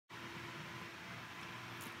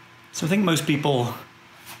So I think most people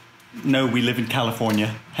know we live in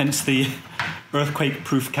California, hence the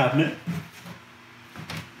earthquake-proof cabinet.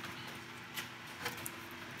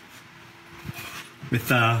 With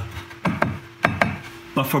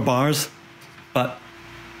buffer bars, but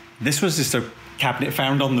this was just a cabinet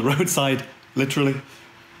found on the roadside, literally.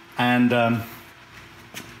 And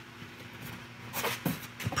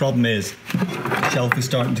problem is, the shelf is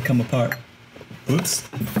starting to come apart. Oops.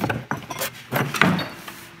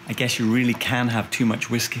 I guess you really can have too much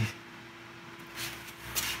whiskey.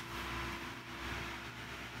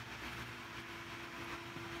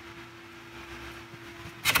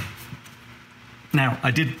 Now,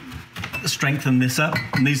 I did strengthen this up,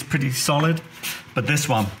 and these are pretty solid, but this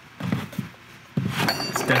one,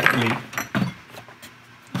 it's definitely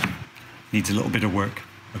needs a little bit of work.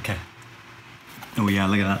 Okay. Oh yeah,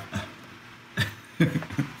 look at that.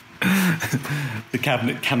 The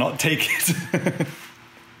cabinet cannot take it.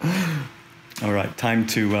 All right, time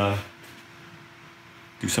to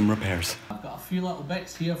do some repairs. I've got a few little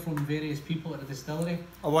bits here from various people at the distillery.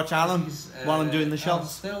 I'll watch Alan while I'm doing the Our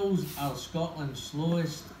shots. stills are Scotland's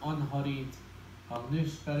slowest, unhurried. Our new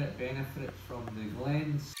spirit benefits from the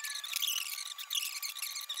glens.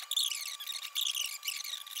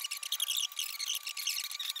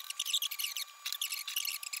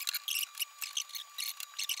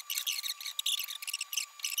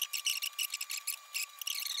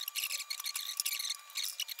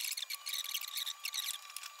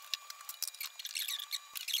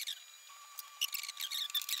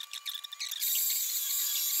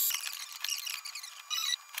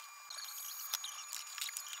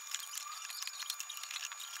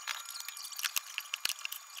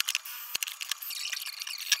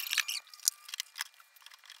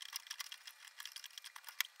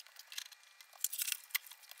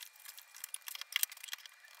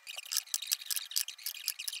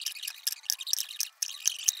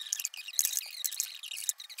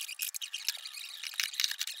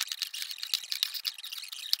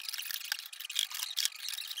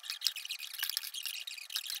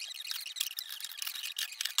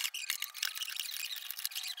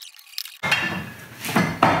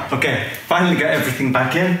 Okay, finally got everything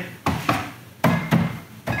back in.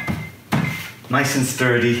 Nice and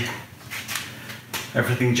sturdy.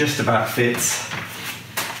 Everything just about fits,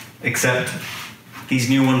 except these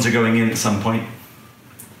new ones are going in at some point.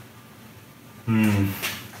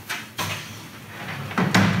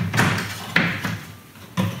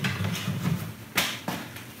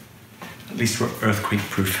 At least we're earthquake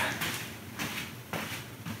proof.